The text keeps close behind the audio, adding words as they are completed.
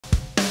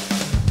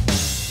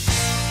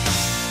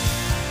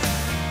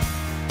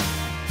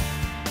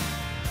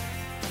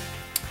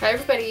Hi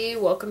everybody,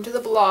 welcome to the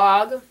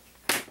blog.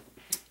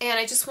 And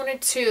I just wanted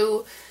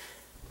to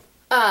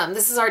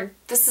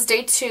this is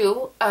day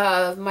 2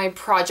 of my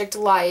project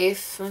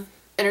life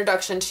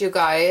introduction to you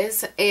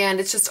guys, and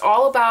it's just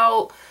all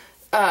about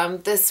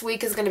this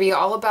week is going to be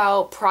all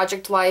about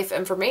project life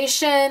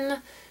information,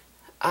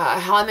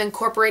 how I'm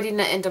incorporating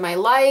it into my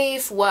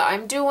life, what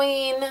I'm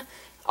doing,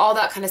 all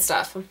that kind of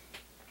stuff.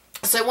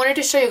 So I wanted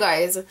to show you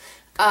guys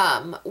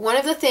one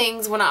of the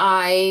things when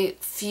I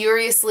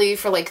furiously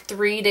for like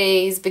 3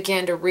 days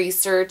began to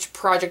research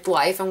project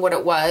life and what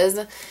it was.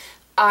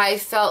 I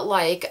felt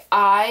like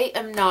I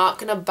am not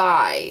going to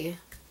buy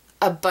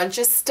a bunch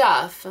of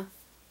stuff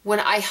when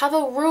I have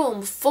a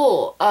room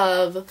full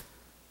of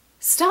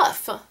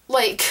stuff.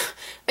 Like,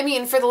 I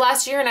mean, for the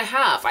last year and a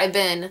half, I've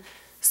been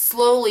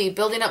slowly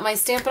building up my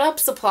Stampin' Up!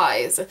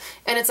 Supplies.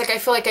 And it's like I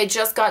feel like I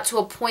just got to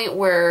a point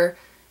where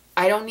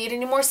I don't need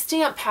any more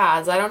stamp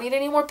pads. I don't need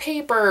any more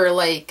paper.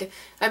 Like,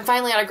 I'm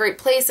finally at a great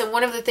place. And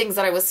one of the things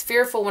that I was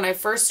fearful when I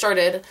first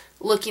started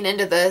looking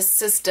into this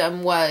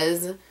system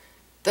was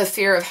the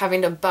fear of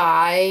having to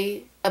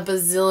buy a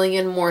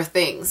bazillion more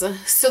things.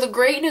 So the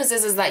great news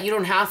is that you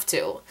don't have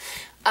to.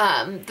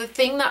 The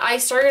thing that I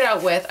started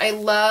out with, I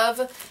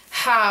love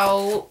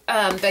how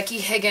Becky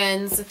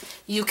Higgins,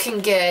 you can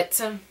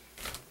get...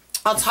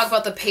 I'll talk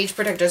about the page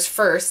protectors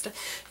first.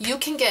 You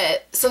can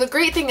get, so the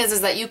great thing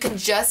is that you can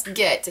just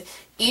get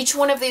each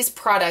one of these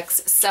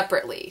products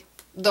separately.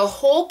 The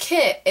whole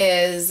kit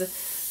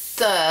is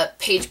the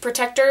page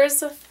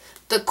protectors,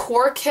 the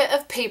core kit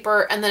of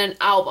paper, and then an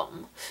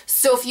album.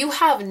 So if you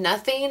have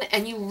nothing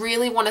and you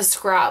really want a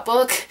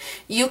scrapbook,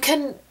 you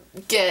can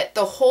get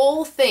the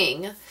whole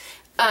thing,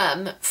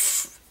 and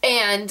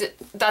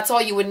that's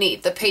all you would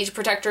need. The page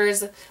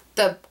protectors,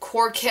 the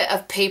core kit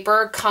of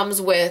paper comes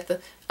with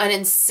an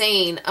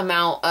insane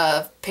amount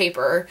of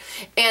paper,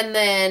 and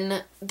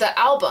then the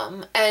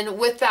album, and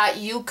with that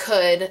you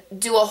could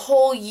do a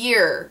whole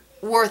year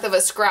worth of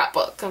a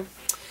scrapbook.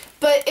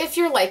 But if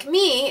you're like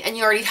me and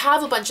you already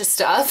have a bunch of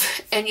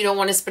stuff and you don't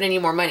want to spend any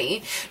more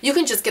money, you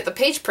can just get the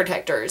page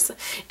protectors.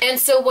 And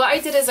so what I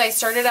did is I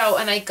started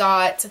out and I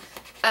got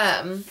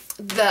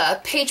the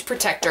page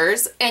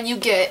protectors, and you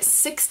get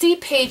 60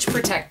 page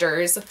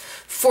protectors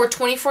for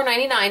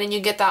 $24.99, and you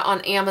get that on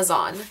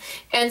Amazon.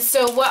 And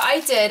so what I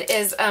did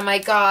is I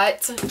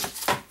got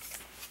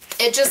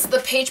it, just the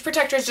page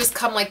protectors just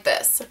come like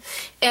this,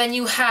 and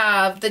you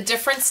have the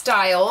different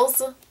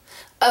styles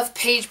of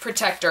page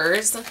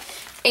protectors,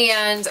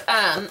 and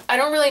I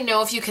don't really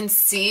know if you can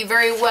see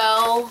very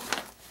well.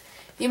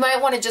 You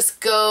might want to just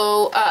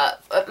go,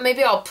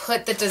 maybe I'll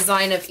put the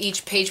design of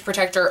each page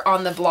protector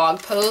on the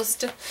blog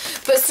post.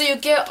 But so you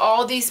get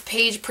all these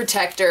page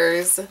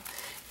protectors,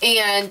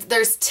 and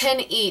there's 10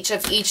 each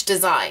of each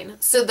design.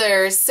 So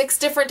there's 6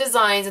 different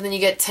designs, and then you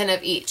get 10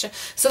 of each.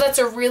 So that's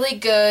a really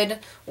good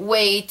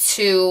way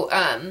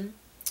to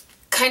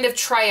kind of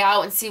try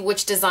out and see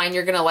which design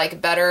you're going to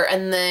like better,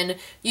 and then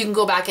you can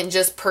go back and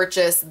just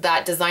purchase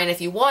that design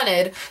if you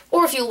wanted,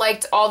 or if you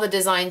liked all the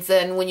designs,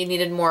 then when you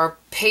needed more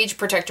page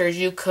protectors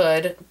you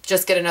could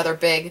just get another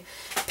big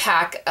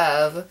pack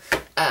of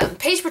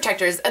page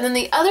protectors. And then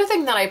the other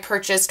thing that I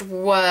purchased,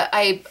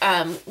 I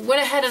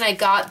went ahead and I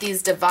got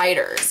these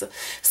dividers.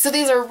 So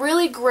these are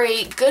really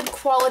great, good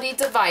quality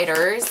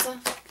dividers,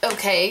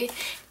 okay,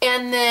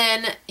 and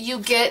then you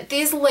get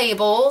these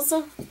labels.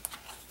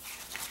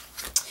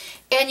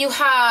 And you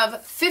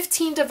have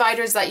 15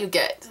 dividers that you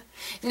get.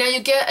 Now you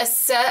get a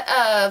set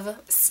of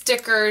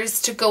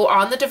stickers to go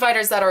on the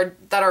dividers that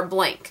are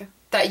blank,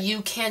 that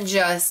you can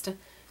just,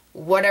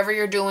 whatever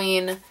you're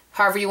doing,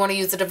 however you want to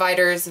use the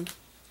dividers,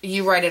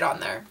 you write it on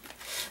there.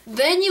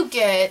 Then you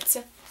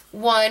get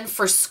one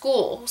for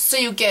school. So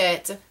you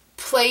get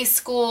play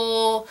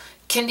school,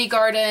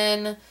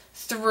 kindergarten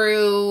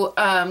through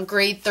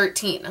grade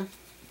 13.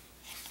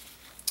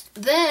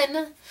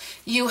 Then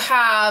you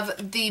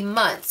have the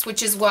months,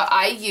 which is what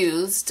I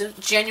used,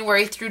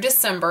 January through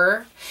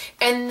December.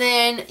 And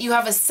then you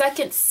have a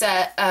second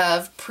set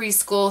of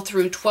preschool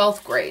through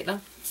 12th grade.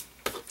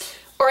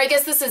 Or I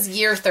guess this is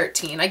year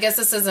 13. I guess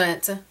this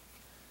isn't...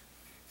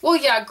 Well,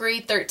 yeah,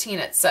 grade 13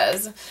 it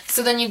says.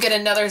 So then you get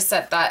another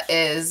set that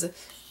is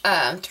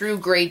through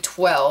grade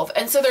 12.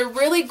 And so they're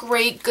really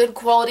great, good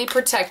quality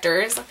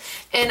protectors.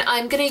 And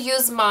I'm going to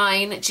use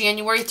mine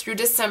January through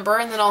December,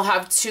 and then I'll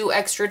have 2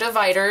 extra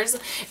dividers.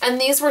 And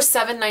these were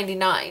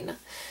 $7.99.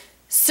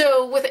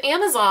 So with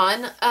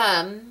Amazon,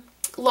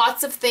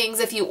 lots of things,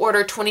 if you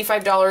order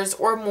 $25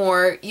 or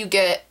more, you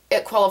get,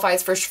 it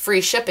qualifies for free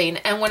shipping.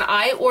 And when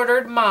I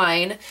ordered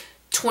mine,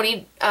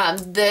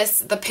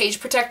 the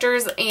page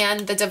protectors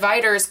and the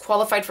dividers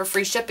qualified for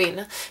free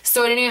shipping,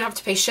 so I didn't even have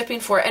to pay shipping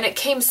for it, and it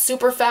came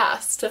super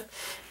fast.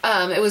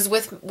 It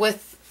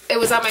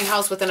was at my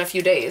house within a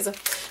few days.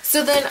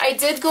 So then I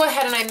did go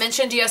ahead, and I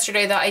mentioned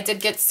yesterday that I did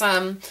get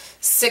some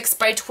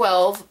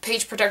 6x12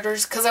 page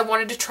protectors because I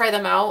wanted to try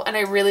them out, and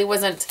I really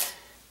wasn't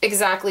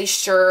exactly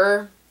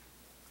sure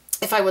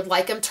if I would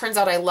like them. Turns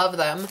out I love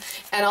them,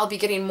 and I'll be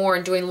getting more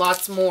and doing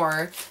lots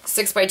more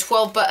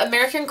 6x12. But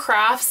American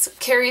Crafts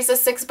carries a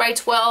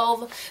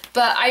 6x12,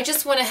 but I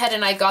just went ahead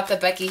and I got the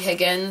Becky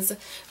Higgins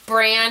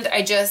brand.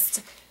 I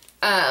just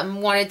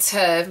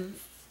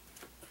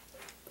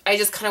I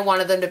just kind of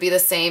wanted them to be the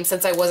same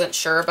since I wasn't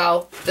sure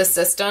about the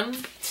system.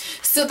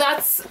 So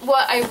that's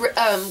what I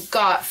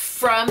got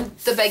from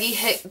the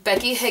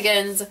Becky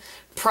Higgins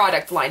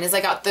product line, is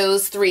I got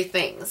those 3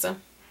 things.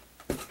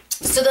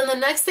 So then the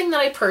next thing that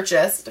I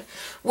purchased,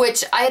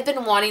 which I had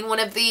been wanting one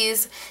of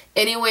these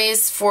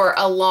anyways for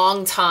a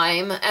long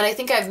time, and I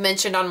think I've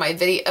mentioned on my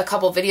a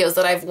couple videos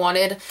that I've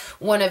wanted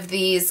one of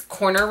these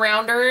corner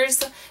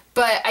rounders,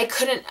 but I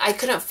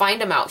couldn't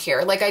find them out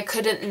here. Like I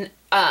couldn't,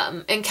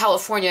 in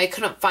California, I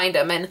couldn't find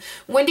them. And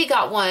Wendy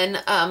got one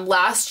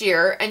last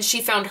year, and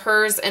she found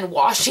hers in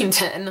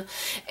Washington.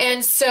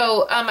 And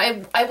so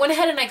I went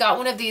ahead and I got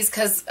one of these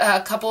because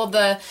a couple of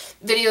the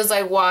videos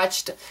I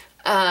watched,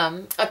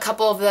 a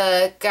couple of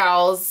the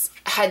gals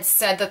had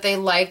said that they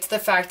liked the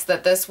fact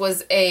that this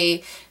was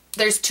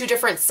there's 2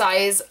 different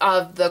size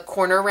of the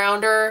corner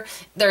rounder.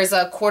 There's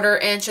a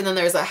 1/4 inch and then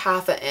there's a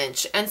 1/2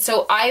 inch. And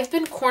so I've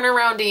been corner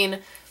rounding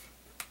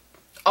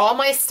all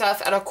my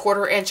stuff at a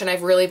 1/4 inch, and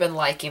I've really been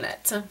liking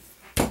it.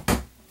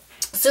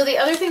 So the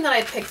other thing that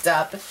I picked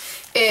up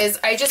is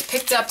I just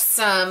picked up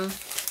some,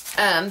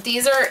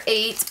 these are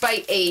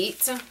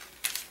 8x8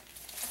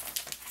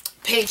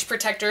 page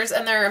protectors,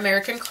 and they're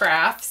American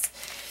Crafts.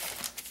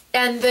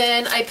 And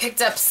then I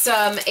picked up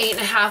some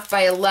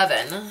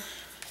 8.5x11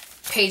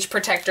 page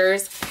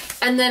protectors.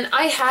 And then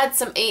I had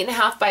some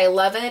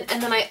 8.5x11,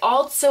 and then I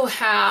also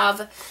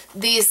have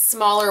these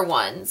smaller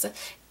ones.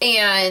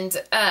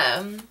 And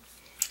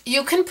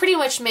you can pretty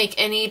much make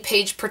any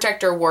page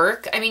protector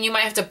work. I mean, you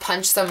might have to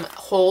punch some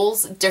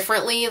holes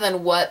differently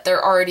than what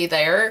they're already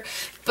there.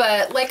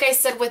 But like I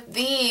said, with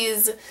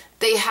these,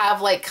 they have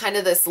like kind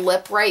of this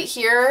lip right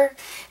here.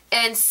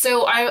 And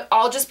so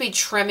I'll just be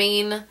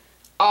trimming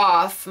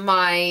off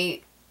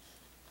my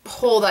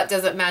hole that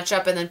doesn't match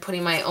up and then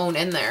putting my own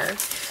in there.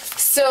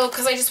 So,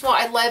 because I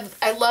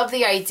love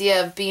the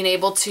idea of being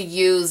able to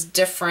use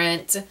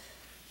different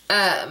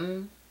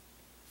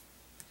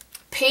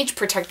page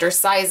protector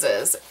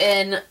sizes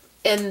in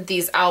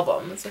these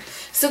albums.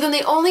 So then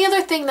the only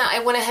other thing that I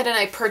went ahead and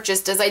I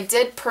purchased is I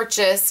did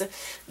purchase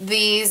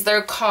these.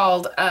 They're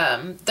called,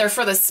 they're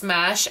for the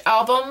Smash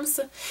albums,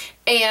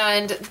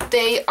 and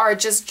they are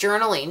just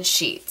journaling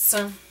sheets.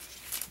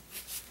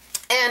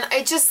 And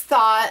I just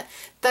thought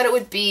that it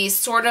would be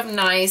sort of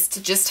nice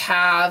to just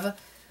have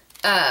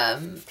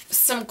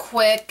some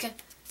quick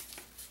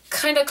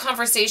kind of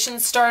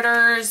conversation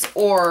starters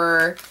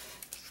or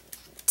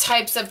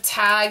types of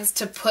tags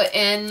to put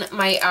in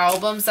my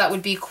albums that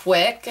would be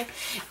quick.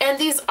 And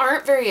these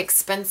aren't very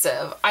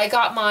expensive. I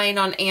got mine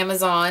on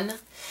Amazon,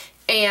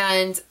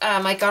 and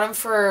I got them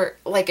for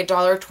like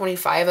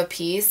 $1.25 a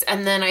piece.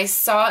 And then I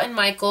saw in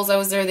Michael's, I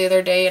was there the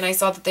other day, and I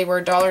saw that they were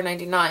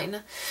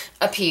 $1.99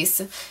 a piece.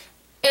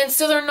 And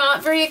so they're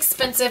not very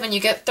expensive, and you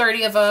get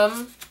 30 of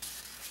them.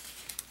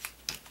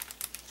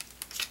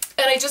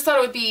 And I just thought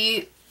it would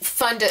be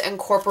fun to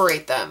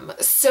incorporate them.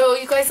 So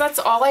you guys, that's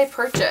all I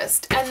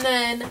purchased. And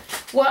then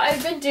what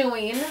I've been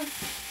doing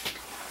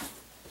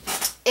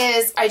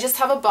is I just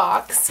have a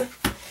box,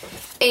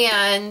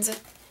 and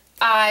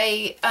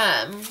I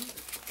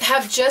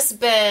have just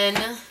been,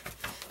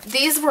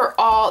 these were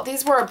a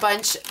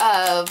bunch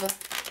of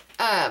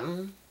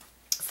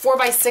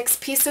 4x6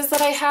 pieces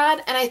that I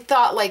had, and I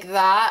thought like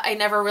that, I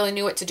never really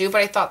knew what to do, but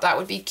I thought that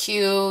would be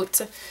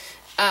cute.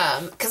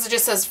 Because it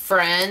just says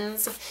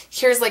friends.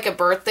 Here's like a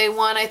birthday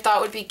one I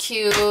thought would be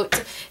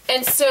cute.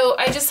 And so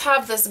I just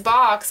have this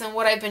box, and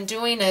what I've been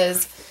doing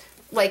is,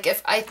 like,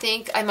 if I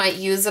think I might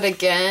use it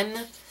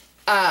again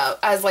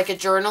as like a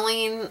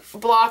journaling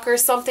block or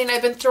something,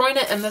 I've been throwing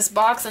it in this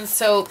box. And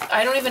so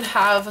I don't even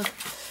have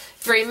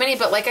very many,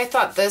 but like I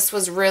thought this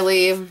was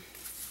really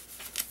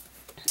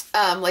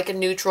like a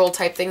neutral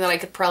type thing that I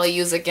could probably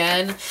use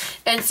again.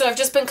 And so I've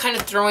just been kind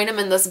of throwing them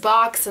in this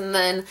box, and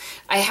then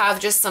I have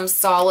just some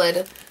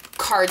solid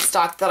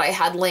cardstock that I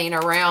had laying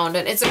around,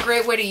 and it's a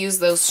great way to use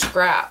those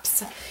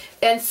scraps.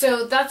 And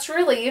so that's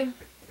really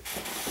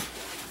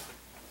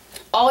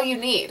all you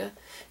need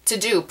to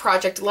do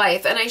Project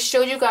Life. And I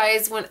showed you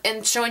guys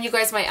showing you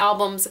guys my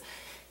albums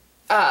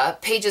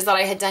pages that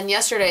I had done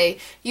yesterday,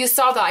 you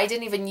saw that I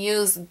didn't even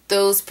use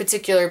those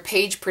particular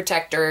page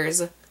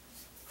protectors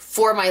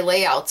for my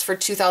layouts for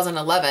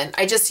 2011.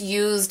 I just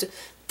used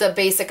the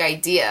basic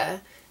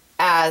idea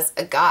as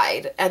a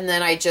guide, and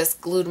then I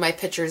just glued my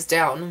pictures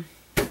down.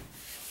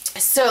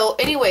 So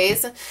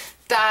anyways,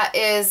 that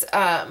is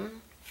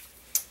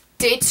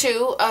day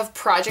 2 of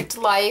Project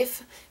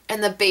Life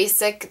and the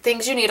basic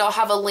things you need. I'll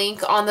have a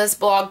link on this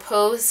blog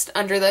post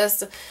under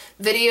this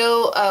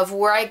video of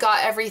where I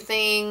got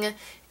everything,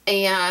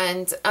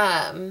 and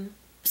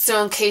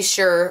so in case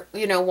you're,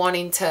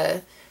 wanting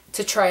to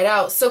try it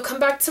out. So come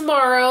back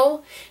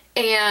tomorrow,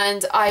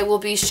 and I will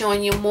be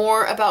showing you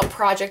more about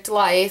Project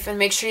Life. And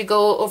make sure you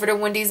go over to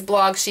Wendy's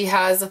blog. She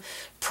has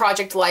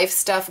Project Life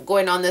stuff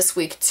going on this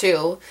week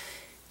too.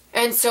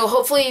 And so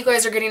hopefully you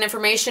guys are getting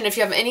information. If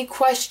you have any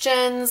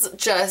questions,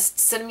 just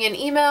send me an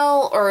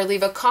email or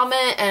leave a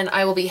comment and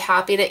I will be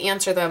happy to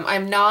answer them.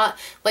 I'm not,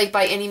 like,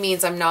 by any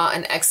means, I'm not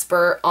an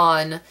expert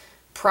on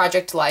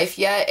Project Life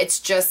yet.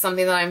 It's just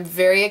something that I'm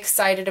very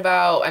excited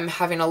about. I'm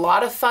having a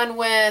lot of fun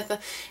with,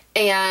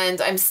 and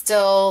I'm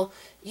still,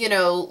 you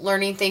know,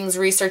 learning things,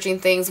 researching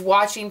things,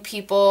 watching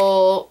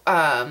people,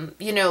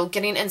 you know,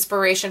 getting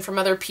inspiration from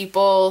other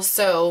people.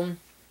 So,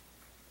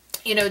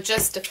 you know,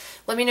 just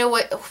let me know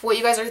what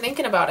you guys are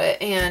thinking about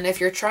it and if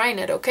you're trying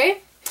it, okay?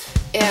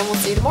 And we'll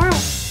see you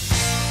tomorrow.